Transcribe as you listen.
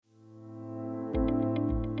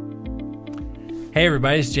Hey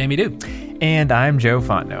everybody, it's Jamie Dew. And I'm Joe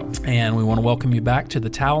Fontenot. And we want to welcome you back to the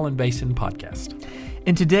Towel and Basin podcast.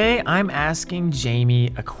 And today I'm asking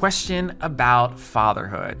Jamie a question about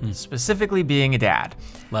fatherhood, specifically being a dad.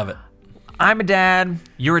 Love it. I'm a dad,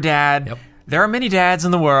 you're a dad. Yep. There are many dads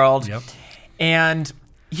in the world. Yep. And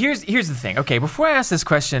here's the thing. Okay, before I ask this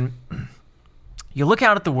question, you look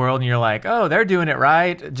out at the world and you're like, oh, they're doing it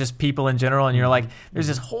right, just people in general. And you're like, there's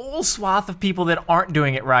this whole swath of people that aren't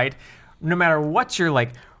doing it right. No matter what your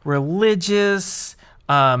religious,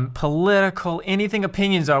 political, anything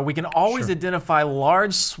opinions are, we can always identify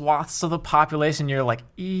large swaths of the population. You're like,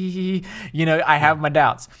 I have my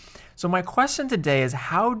doubts. So my question today is,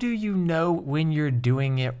 how do you know when you're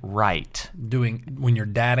doing it right? When you're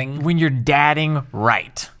dadding? When you're dadding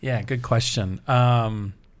right. Yeah, good question. Let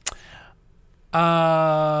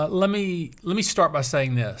me start by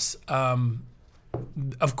saying this.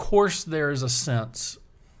 Of course, there is a sense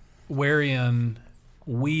wherein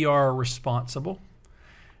we are responsible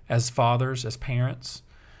as fathers, as parents,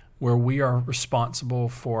 where we are responsible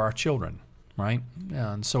for our children, right?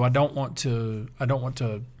 And so I don't want to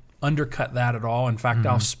undercut that at all. In fact,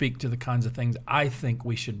 I'll speak to the kinds of things I think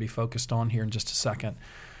we should be focused on here in just a second.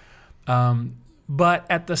 But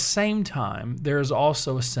at the same time, there is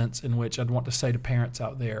also a sense in which I'd want to say to parents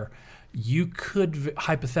out there, you could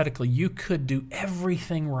do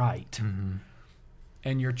everything right,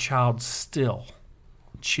 and your child still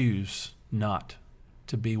choose not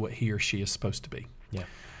to be what he or she is supposed to be. Yeah.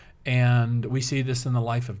 And we see this in the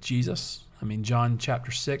life of Jesus. I mean, John chapter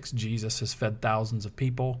 6, Jesus has fed thousands of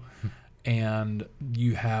people, and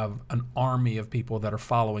you have an army of people that are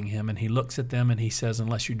following him, and he looks at them and he says,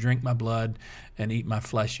 unless you drink my blood and eat my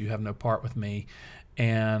flesh, you have no part with me.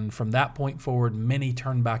 And from that point forward, many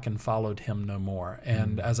turned back and followed him no more.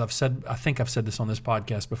 And as I've said, I think I've said this on this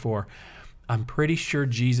podcast before, I'm pretty sure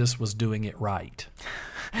Jesus was doing it right.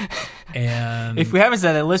 And if we haven't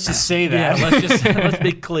said it, let's just say that. Yeah, let's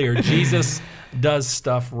be clear. Jesus does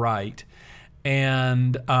stuff right.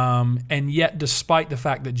 And yet, despite the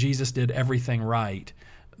fact that Jesus did everything right,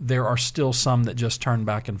 there are still some that just turn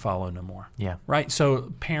back and follow no more. Yeah. Right?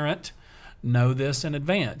 So, parent, know this in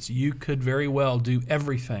advance. You could very well do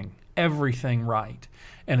everything right,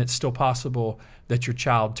 and it's still possible that your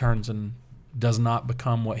child turns and does not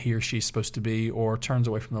become what he or she is supposed to be, or turns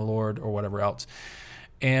away from the Lord, or whatever else.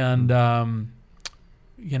 And that's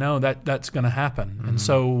going to happen. And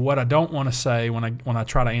so what I don't want to say when I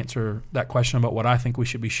try to answer that question about what I think we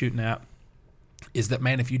should be shooting at is that,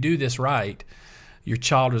 man, if you do this right, your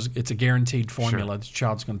child it's a guaranteed formula that your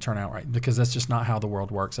child's going to turn out right, because that's just not how the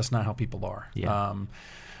world works. That's not how people are. Yeah.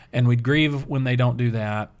 And we'd grieve when they don't do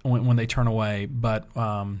that, when they turn away, but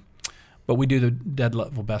we do the dead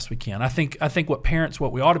level best we can. I think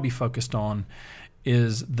what we ought to be focused on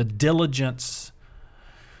is the diligence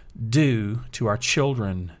due to our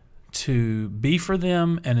children to be for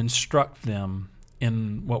them and instruct them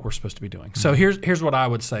in what we're supposed to be doing. So here's what I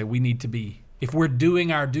would say we need to be. If we're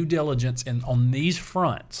doing our due diligence on these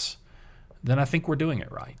fronts, then I think we're doing it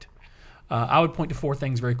right. I would point to four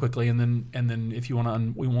things very quickly, and then if you want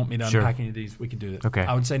to, we want me to unpack any of these, we can do it. Okay.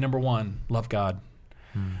 I would say number one, love God.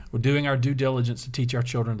 We're doing our due diligence to teach our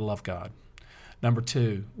children to love God. Number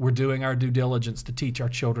two, we're doing our due diligence to teach our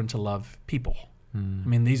children to love people. I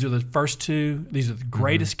mean, these are the first two. These are the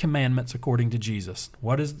greatest commandments according to Jesus.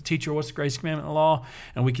 What's the greatest commandment in the law?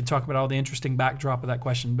 And we can talk about all the interesting backdrop of that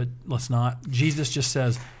question, but let's not. Jesus just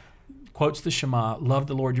says, quotes the Shema, love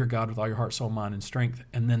the Lord your God with all your heart, soul, mind, and strength.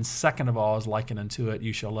 And then second of all is likened unto it,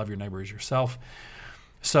 you shall love your neighbor as yourself.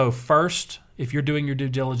 So first, if you're doing your due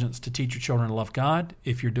diligence to teach your children to love God,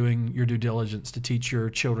 if you're doing your due diligence to teach your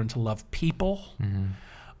children to love people,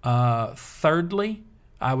 thirdly,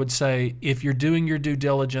 I would say if you're doing your due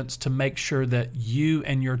diligence to make sure that you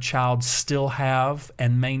and your child still have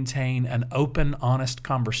and maintain an open, honest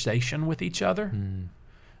conversation with each other,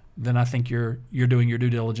 then I think you're doing your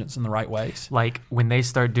due diligence in the right ways. Like when they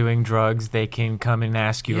start doing drugs, they can come and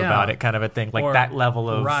ask you about it, kind of a thing. Like that level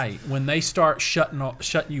of... Right. When they start shutting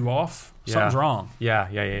you off, something's wrong.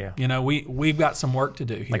 Yeah. You know, we've got some work to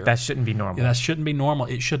do here. Like that shouldn't be normal. Yeah, that shouldn't be normal.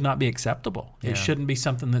 It should not be acceptable. Yeah. It shouldn't be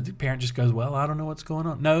something that the parent just goes, well, I don't know what's going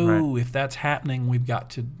on. No, if that's happening, we've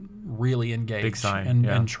got to really engage. Big sign.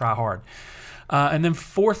 And try hard. And then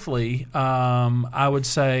fourthly, I would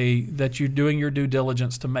say that you're doing your due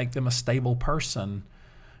diligence to make them a stable person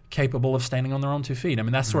capable of standing on their own 2 feet. I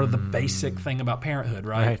mean, that's sort of the basic thing about parenthood,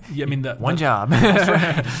 right? I mean, one job. That's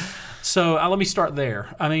right. So let me start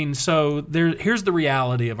there. I mean, here's the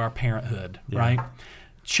reality of our parenthood, right?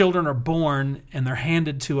 Children are born and they're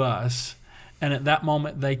handed to us, And at that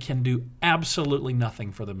moment, they can do absolutely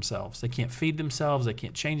nothing for themselves. They can't feed themselves. They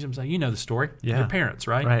can't change themselves. You know the story. Yeah. Your parents,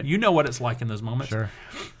 right? Right. You know what it's like in those moments. Sure.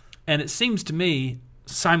 And it seems to me,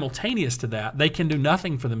 simultaneous to that, they can do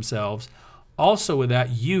nothing for themselves. Also with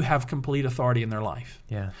that, you have complete authority in their life.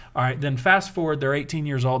 Yeah. All right, then fast forward, they're 18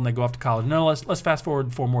 years old and they go off to college. No, let's fast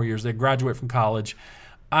forward 4 more years. They graduate from college.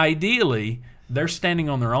 Ideally, they're standing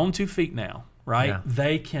on their own 2 feet now, right? Yeah.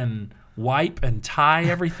 They can wipe and tie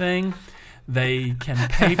everything. They can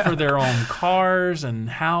pay for their own cars and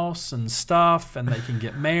house and stuff, and they can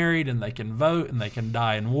get married, and they can vote, and they can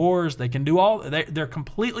die in wars. They can do all. They're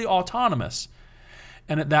completely autonomous.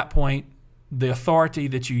 And at that point, the authority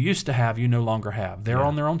that you used to have, you no longer have. They're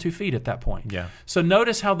on their own 2 feet at that point. Yeah. So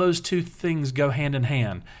notice how those two things go hand in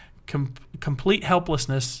hand. Complete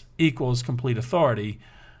helplessness equals complete authority.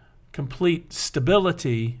 Complete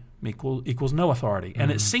stability equals no authority.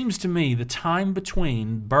 And it seems to me the time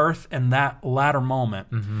between birth and that latter moment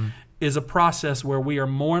is a process where we are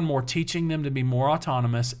more and more teaching them to be more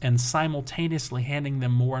autonomous and simultaneously handing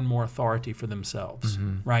them more and more authority for themselves,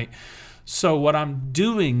 right? So what I'm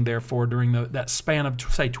doing, therefore, during that span of,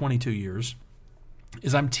 say, 22 years,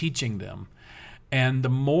 is I'm teaching them. And the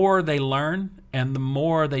more they learn and the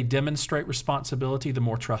more they demonstrate responsibility, the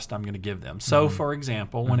more trust I'm going to give them. So, for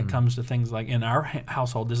example, when it comes to things like in our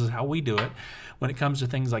household, this is how we do it. When it comes to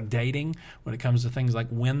things like dating, when it comes to things like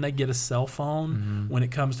when they get a cell phone, when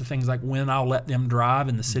it comes to things like when I'll let them drive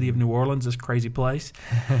in the city of New Orleans, this crazy place,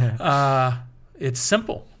 it's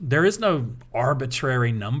simple. There is no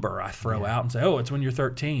arbitrary number I throw out and say, oh, it's when you're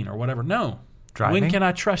 13 or whatever. No. Driving? When can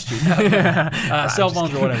I trust you? No. Cell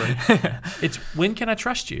phones or whatever. It's when can I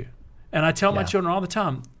trust you? And I tell my children all the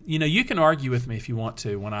time, you can argue with me if you want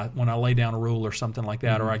to when I lay down a rule or something like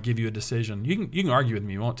that, or I give you a decision. You can argue with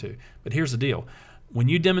me if you want to. But here's the deal. When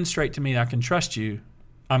you demonstrate to me I can trust you,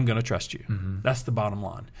 I'm going to trust you. That's the bottom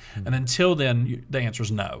line. And until then, the answer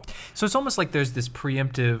is no. So it's almost like there's this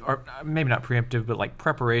preemptive, or maybe not preemptive, but like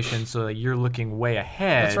preparation, so that you're looking way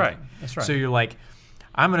ahead. That's right. That's right. So you're like,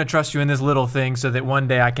 I'm going to trust you in this little thing so that one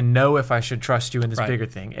day I can know if I should trust you in this bigger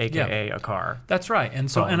thing, aka a car. That's right. And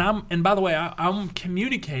so, and by the way, I'm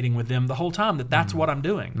communicating with them the whole time that's what I'm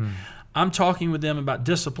doing. I'm talking with them about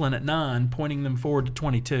discipline at 9, pointing them forward to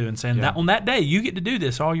 22 and saying that on that day, you get to do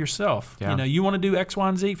this all yourself. Yeah. You want to do X, Y,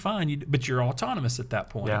 and Z, fine, but you're autonomous at that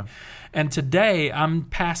point. Yeah. And today, I'm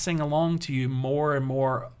passing along to you more and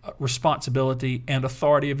more responsibility and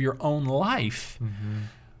authority of your own life.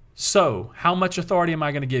 So, how much authority am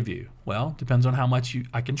I going to give you? Well, depends on how much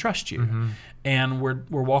I can trust you. And we're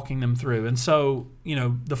walking them through. And so,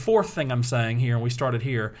 the fourth thing I'm saying here, and we started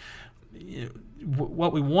here,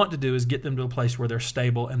 what we want to do is get them to a place where they're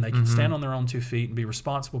stable and they can stand on their own 2 feet and be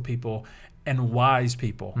responsible people and wise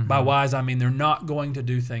people. By wise, I mean they're not going to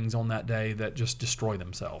do things on that day that just destroy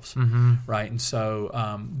themselves, right? And so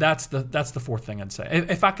that's the fourth thing I'd say.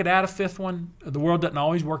 If I could add a fifth one, the world doesn't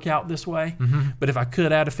always work out this way, but if I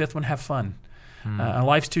could add a fifth one, have fun.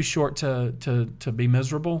 Life's too short to be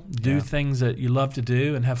miserable. Do things that you love to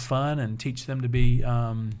do and have fun and teach them to be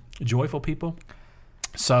joyful people.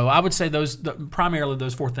 So I would say primarily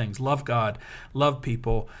those four things: love God, love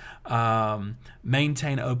people,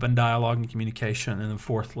 maintain open dialogue and communication, and then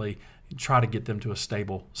fourthly, try to get them to a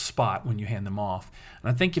stable spot when you hand them off.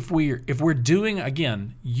 And I think if we're doing,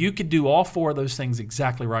 again, you could do all four of those things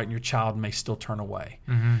exactly right, and your child may still turn away.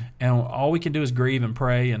 And all we can do is grieve and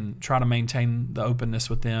pray and try to maintain the openness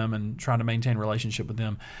with them and try to maintain relationship with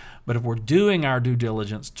them. But if we're doing our due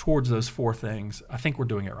diligence towards those four things, I think we're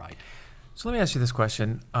doing it right. So let me ask you this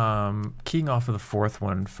question, keying off of the fourth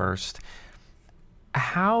one first.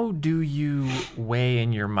 How do you weigh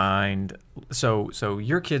in your mind? So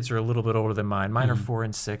your kids are a little bit older than mine. Mine are 4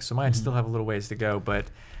 and 6, so mine still have a little ways to go. But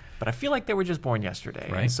I feel like they were just born yesterday,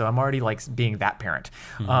 right? And so I'm already like being that parent.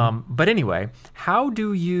 But anyway, how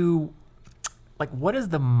do you? What is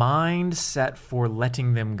the mindset for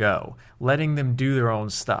letting them go, letting them do their own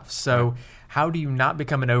stuff? So how do you not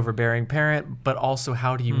become an overbearing parent, but also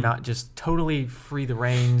how do you not just totally free the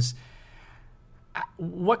reins?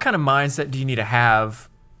 What kind of mindset do you need to have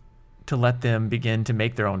to let them begin to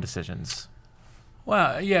make their own decisions?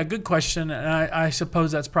 Well, yeah, good question. And I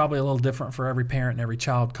suppose that's probably a little different for every parent and every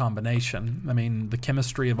child combination. I mean, the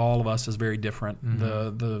chemistry of all of us is very different.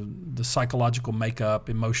 The psychological makeup,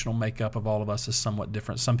 emotional makeup of all of us is somewhat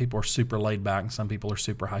different. Some people are super laid back and some people are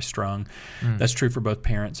super high strung. That's true for both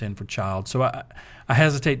parents and for child. So I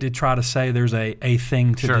hesitate to try to say there's a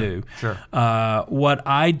thing to do. Sure. What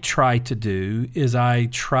I try to do is I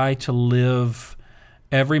try to live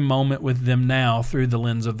every moment with them now through the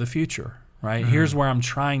lens of the future. Right? Here's where I'm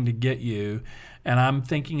trying to get you, And I'm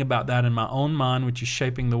thinking about that in my own mind, which is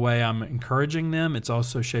shaping the way I'm encouraging them. It's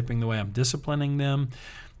also shaping the way I'm disciplining them.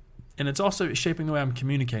 And it's also shaping the way I'm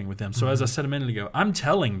communicating with them. So as I said a minute ago, I'm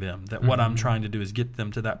telling them that what I'm trying to do is get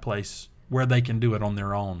them to that place where they can do it on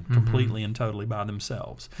their own, completely and totally by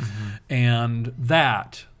themselves. And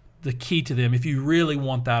that, the key to them, if you really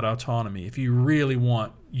want that autonomy, if you really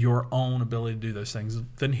want your own ability to do those things,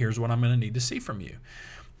 then here's what I'm going to need to see from you.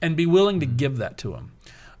 And be willing to give that to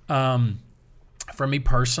them. For me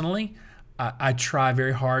personally, I try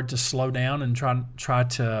very hard to slow down and try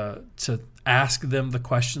to ask them the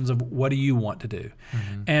questions of, what do you want to do?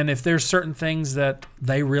 And if there's certain things that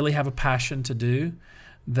they really have a passion to do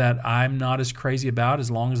that I'm not as crazy about,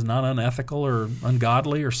 as long as it's not unethical or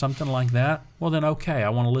ungodly or something like that, well then okay, I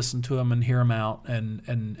want to listen to them and hear them out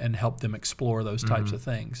and help them explore those types of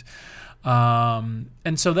things.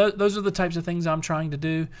 And so those are the types of things I'm trying to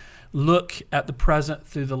do. Look at the present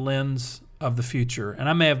through the lens of the future. And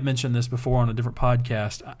I may have mentioned this before on a different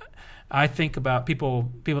podcast. I think about,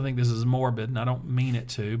 people think this is morbid, and I don't mean it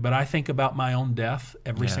to, but I think about my own death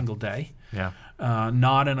every single day. Yeah.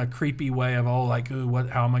 Not in a creepy way of,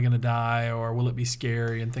 how am I going to die, or will it be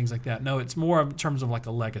scary and things like that. No, it's more in terms of like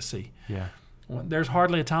a legacy. Yeah. There's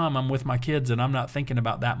hardly a time I'm with my kids and I'm not thinking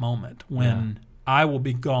about that moment when I will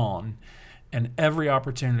be gone, and every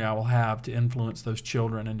opportunity I will have to influence those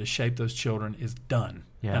children and to shape those children is done.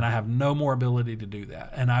 Yeah. And I have no more ability to do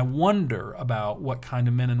that. And I wonder about what kind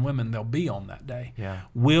of men and women they'll be on that day. Yeah.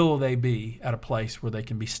 Will they be at a place where they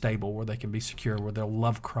can be stable, where they can be secure, where they'll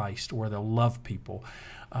love Christ, where they'll love people,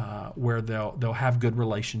 where they'll have good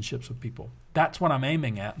relationships with people? That's what I'm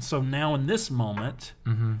aiming at. And so now in this moment,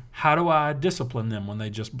 how do I discipline them when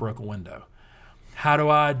they just broke a window? How do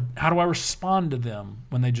I respond to them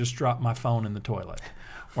when they just dropped my phone in the toilet?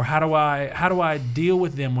 Or how do I deal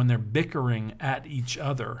with them when they're bickering at each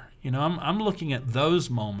other? I'm looking at those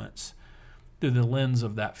moments through the lens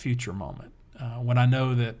of that future moment. When I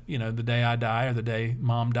know that, the day I die or the day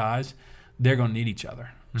mom dies, they're going to need each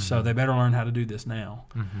other. So they better learn how to do this now.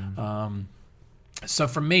 So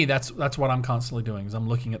for me, that's what I'm constantly doing, is I'm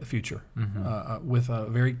looking at the future with a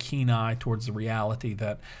very keen eye towards the reality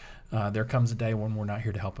that there comes a day when we're not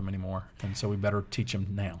here to help them anymore. And so we better teach them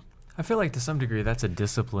now. I feel like to some degree that's a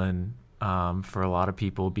discipline for a lot of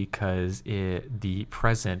people, because the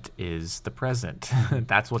present is the present.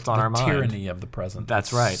 That's what's on our mind. The tyranny of the present.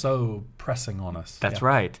 That's right. So pressing on us. That's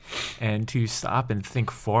right. And to stop and think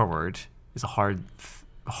forward is a hard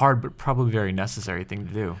but probably very necessary thing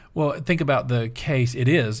to do. Well, think about the case. It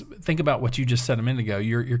is. Think about what you just said a minute ago.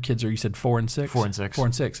 Your kids are, you said 4 and 6? 4 and 6. 4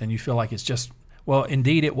 and 6. And you feel like it's just... Well,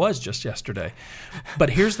 indeed, it was just yesterday. But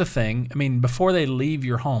here's the thing. I mean, before they leave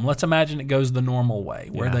your home, let's imagine it goes the normal way,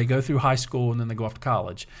 where they go through high school and then they go off to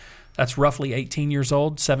college. That's roughly 18 years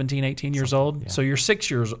old, 17, 18 years old. Yeah. So you're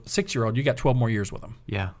 6-year-old, you got 12 more years with them.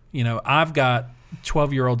 Yeah. I've got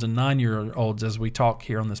 12-year-olds and 9-year-olds as we talk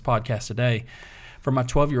here on this podcast today. For my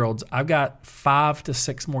 12-year-olds, I've got 5 to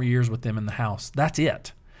 6 more years with them in the house. That's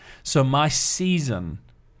it. So my season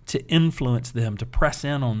to influence them, to press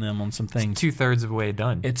in on them on some things. It's 2/3 of the way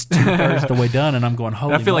done. It's 2/3 the way done, and I'm going,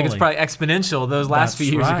 holy moly. I feel like it's probably exponential. Those last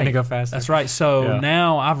few years are going to go faster. That's right. So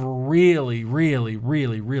now I've really, really,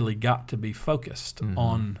 really, really got to be focused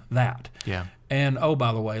on that. Yeah. And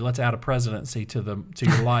by the way, let's add a presidency to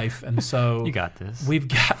your life. And so you got this. We've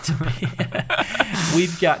got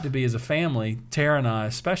to be as a family, Tara and I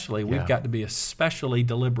especially. We've got to be especially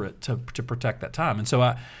deliberate to protect that time. And so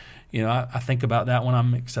I think about that when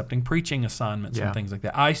I'm accepting preaching assignments and things like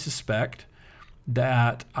that. I suspect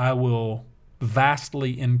that I will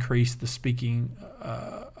vastly increase the speaking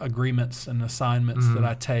agreements and assignments that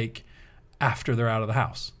I take after they're out of the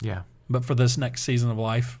house. Yeah. But for this next season of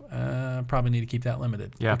life, probably need to keep that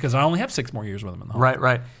limited. Yeah. Because I only have 6 more years with them in the home.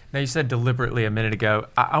 Right. Now, you said deliberately a minute ago.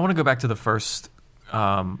 I want to go back to the first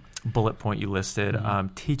bullet point you listed,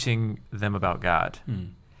 teaching them about God.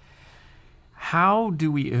 How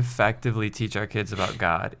do we effectively teach our kids about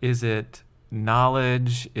God? Is it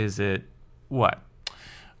knowledge? Is it what?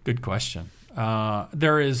 Good question.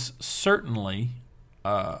 There is certainly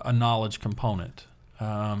a knowledge component.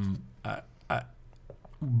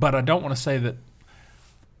 But I don't want to say that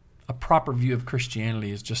a proper view of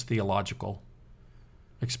Christianity is just theological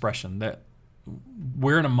expression. That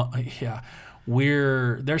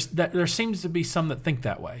there seems to be some that think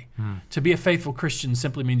that way. To be a faithful Christian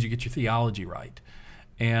simply means you get your theology right.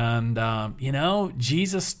 And,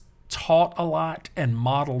 Jesus taught a lot and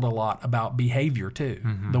modeled a lot about behavior too.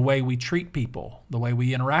 The way we treat people, the way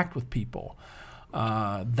we interact with people.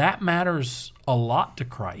 That matters a lot to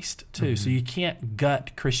Christ too. So you can't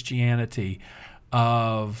gut Christianity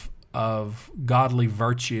of of godly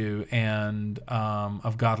virtue and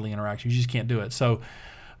of godly interaction. You just can't do it. So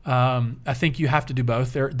I think you have to do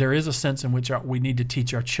both. There is a sense in which we need to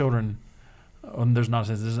teach our children. And there's not a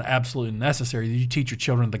sense. There's an absolutely necessary. You teach your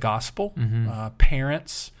children the gospel.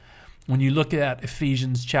 Parents, when you look at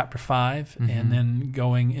Ephesians chapter 5 and then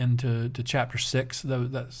going into chapter 6,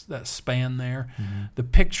 that span there, the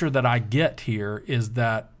picture that I get here is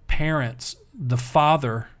that parents, the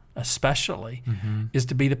father especially, is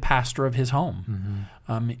to be the pastor of his home.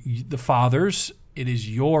 The fathers, it is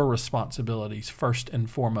your responsibilities first and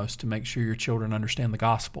foremost to make sure your children understand the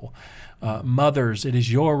gospel. Mothers, it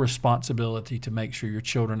is your responsibility to make sure your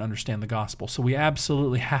children understand the gospel. So we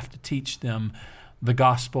absolutely have to teach them the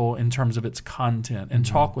gospel in terms of its content and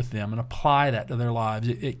talk with them and apply that to their lives.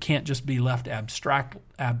 It can't just be left abstract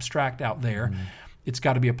out there. It's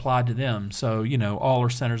got to be applied to them. So, all are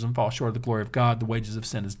sinners and fall short of the glory of God. The wages of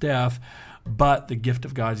sin is death, but the gift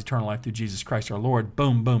of God is eternal life through Jesus Christ our Lord.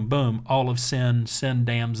 Boom, boom, boom. All of sin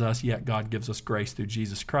damns us, yet God gives us grace through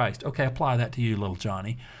Jesus Christ. Okay, apply that to you, little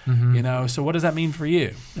Johnny. So what does that mean for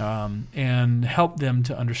you? And help them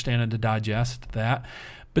to understand and to digest that.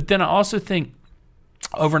 But then I also think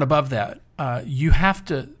over and above that, you have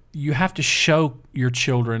to show your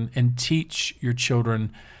children and teach your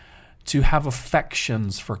children to have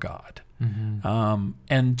affections for God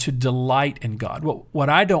and to delight in God. What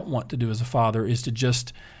I don't want to do as a father is to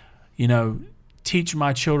just, teach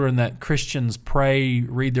my children that Christians pray,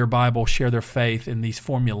 read their Bible, share their faith in these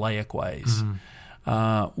formulaic ways.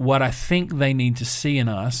 What I think they need to see in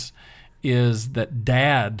us is that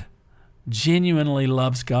Dad genuinely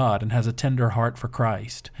loves God and has a tender heart for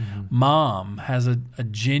Christ. Mom has a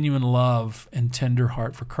genuine love and tender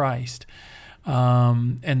heart for Christ.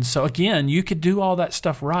 And so again, you could do all that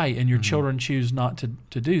stuff right, and your children choose not to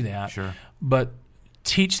do that. Sure. But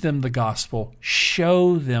teach them the gospel,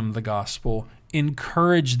 show them the gospel,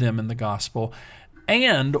 encourage them in the gospel.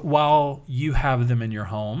 And while you have them in your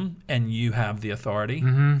home and you have the authority,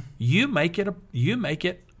 you make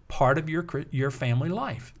it part of your family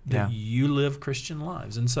life, that you live Christian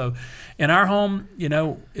lives. And so in our home,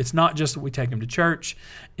 it's not just that we take them to church,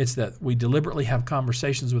 it's that we deliberately have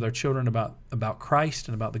conversations with our children about Christ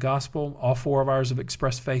and about the gospel. All 4 of ours have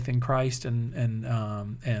expressed faith in Christ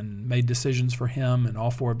and made decisions for Him, and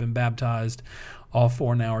all 4 have been baptized. All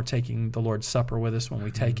 4 now are taking the Lord's Supper with us when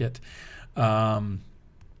we take it.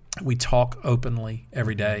 We talk openly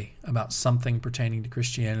every day about something pertaining to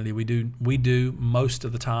Christianity. We do most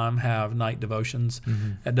of the time have night devotions.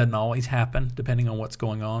 That doesn't always happen, depending on what's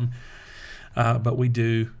going on. But we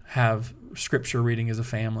do have scripture reading as a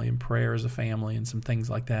family and prayer as a family and some things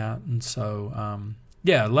like that. And so,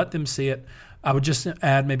 let them see it. I would just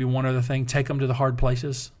add maybe one other thing. Take them to the hard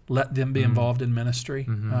places. Let them be involved in ministry.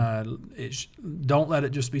 Don't let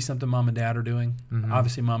it just be something Mom and Dad are doing.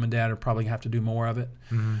 Obviously, Mom and Dad are probably have to do more of it.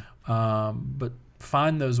 But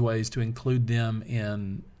find those ways to include them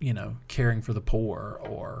in, caring for the poor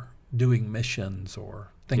or doing missions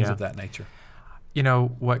or things of that nature.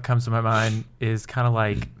 What comes to my mind is kind of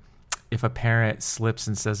like if a parent slips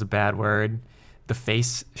and says a bad word, the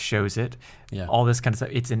face shows it. All this kind of stuff.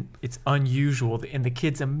 It's unusual, and the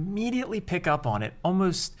kids immediately pick up on it,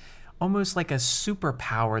 almost like a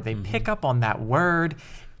superpower. They pick up on that word,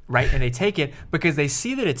 right, and they take it because they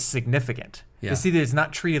see that it's significant. They see that it's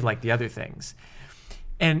not treated like the other things.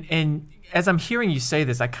 And as I'm hearing you say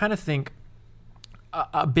this, I kind of think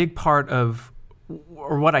a big part of,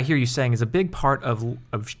 or what I hear you saying is a big part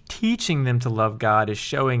of teaching them to love God is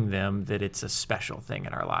showing them that it's a special thing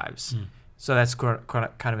in our lives. So that's kind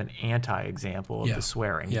of an anti-example of the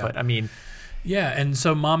swearing. But I mean... and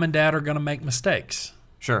so Mom and Dad are going to make mistakes.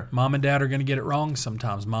 Sure. Mom and Dad are going to get it wrong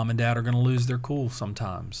sometimes. Mom and Dad are going to lose their cool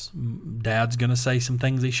sometimes. Dad's going to say some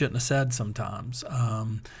things he shouldn't have said sometimes.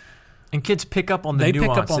 And kids pick up on the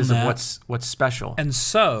nuances of what's special. And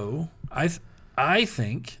so I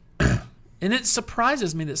think, and it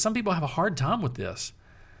surprises me that some people have a hard time with this,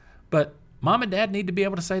 but Mom and Dad need to be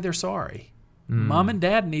able to say they're sorry. Mom and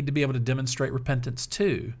Dad need to be able to demonstrate repentance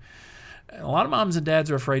too. And a lot of moms and dads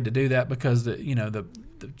are afraid to do that because the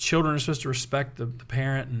children are supposed to respect the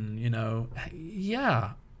parent, and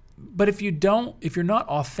But if you're not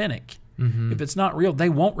authentic, if it's not real, they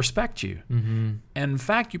won't respect you. And in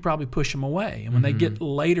fact, you probably push them away. And when they get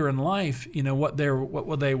later in life, what they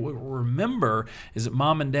will remember is that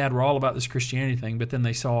Mom and Dad were all about this Christianity thing, but then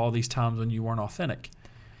they saw all these times when you weren't authentic,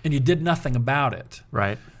 and you did nothing about it.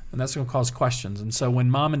 Right. And that's going to cause questions. And so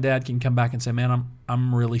when Mom and Dad can come back and say, "Man,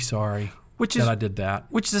 I'm really sorry that I did that,"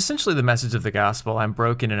 which is essentially the message of the gospel. I'm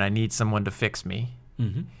broken and I need someone to fix me.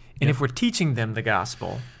 And if we're teaching them the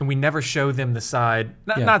gospel and we never show them the side,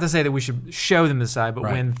 Yeah. not to say that we should show them the side, but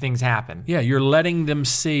Right. when things happen. Yeah, you're letting them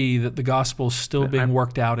see that the gospel is still being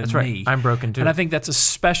worked out in That's right. me. I'm broken too. And I think that's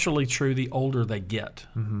especially true the older they get.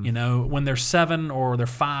 You know, when they're 7 or they're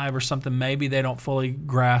 5 or something, maybe they don't fully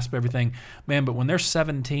grasp everything. Man, but when they're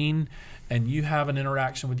 17 and you have an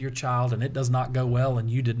interaction with your child and it does not go well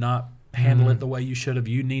and you did not handle it the way you should have,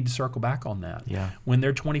 you need to circle back on that. Yeah. When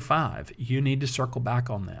they're 25, you need to circle back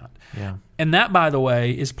on that. Yeah. And that, by the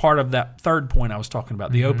way, is part of that third point I was talking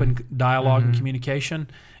about, the open dialogue and communication.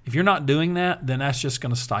 If you're not doing that, then that's just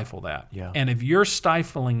going to stifle that. Yeah. And if you're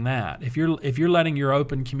stifling that, if you're letting your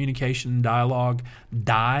open communication dialogue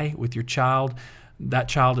die with your child, that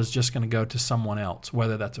child is just going to go to someone else,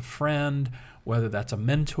 whether that's a friend, whether that's a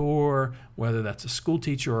mentor, whether that's a school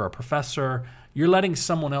teacher or a professor. You're letting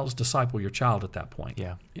someone else disciple your child at that point.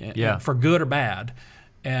 Yeah. For good or bad.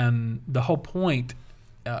 And the whole point,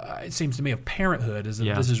 it seems to me, of parenthood is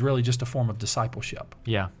that this is really just a form of discipleship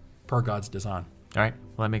Yeah. per God's design. All right.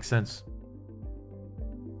 Well, that makes sense.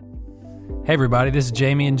 Hey, everybody, this is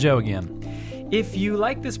Jamie and Joe again. If you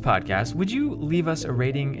like this podcast, would you leave us a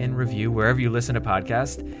rating and review wherever you listen to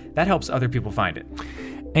podcasts? That helps other people find it.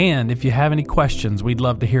 And if you have any questions, we'd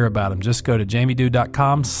love to hear about them. Just go to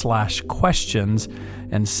jamiedew.com/questions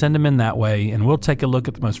and send them in that way, and we'll take a look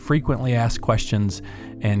at the most frequently asked questions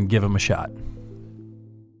and give them a shot.